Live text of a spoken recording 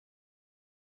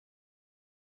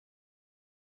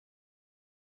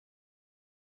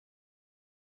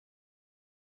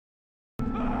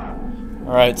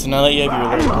Alright, so now that you have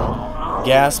your little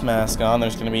gas mask on,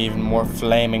 there's going to be even more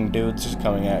flaming dudes just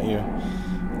coming at you.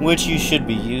 Which you should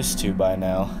be used to by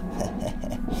now.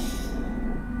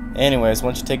 Anyways,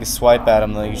 once you take a swipe at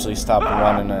them, they'll usually stop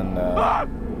running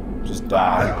and just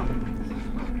die.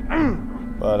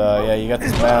 But yeah, you got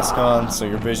this mask on, so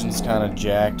your vision's kind of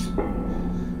jacked.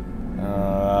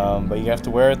 But you have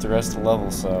to wear it the rest of the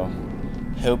level, so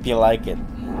hope you like it.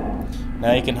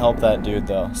 Now you can help that dude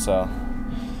though, so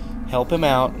help him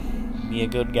out. Be a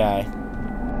good guy.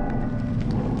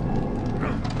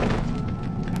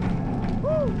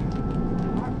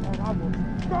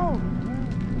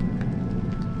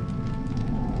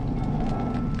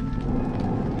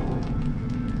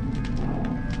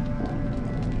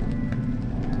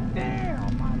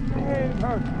 Damn, my leg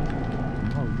hurt.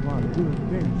 Oh, you want to do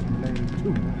this leg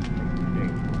too?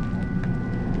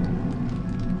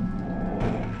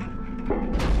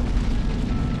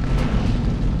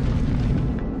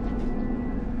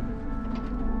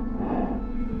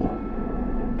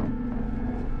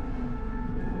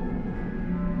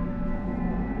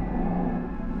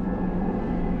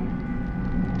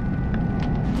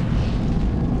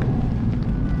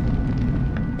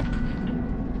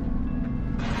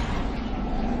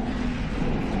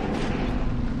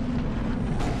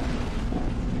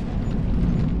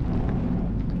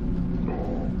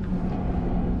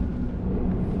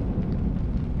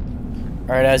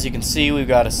 Alright, as you can see, we've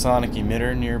got a sonic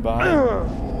emitter nearby.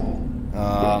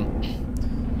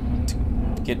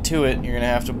 To get to it, you're going to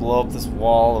have to blow up this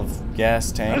wall of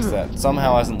gas tanks that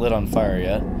somehow hasn't lit on fire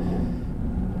yet.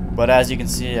 But as you can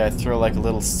see, I throw like a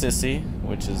little sissy,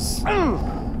 which is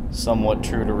somewhat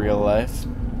true to real life.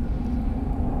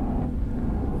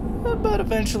 But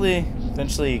eventually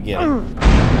you get it.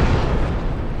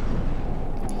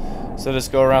 So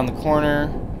just go around the corner.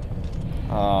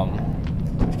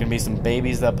 There's gonna be some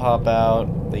babies that pop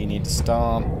out that you need to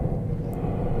stomp.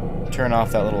 Turn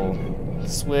off that little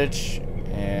switch,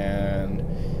 and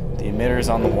the emitter's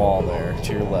on the wall there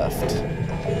to your left.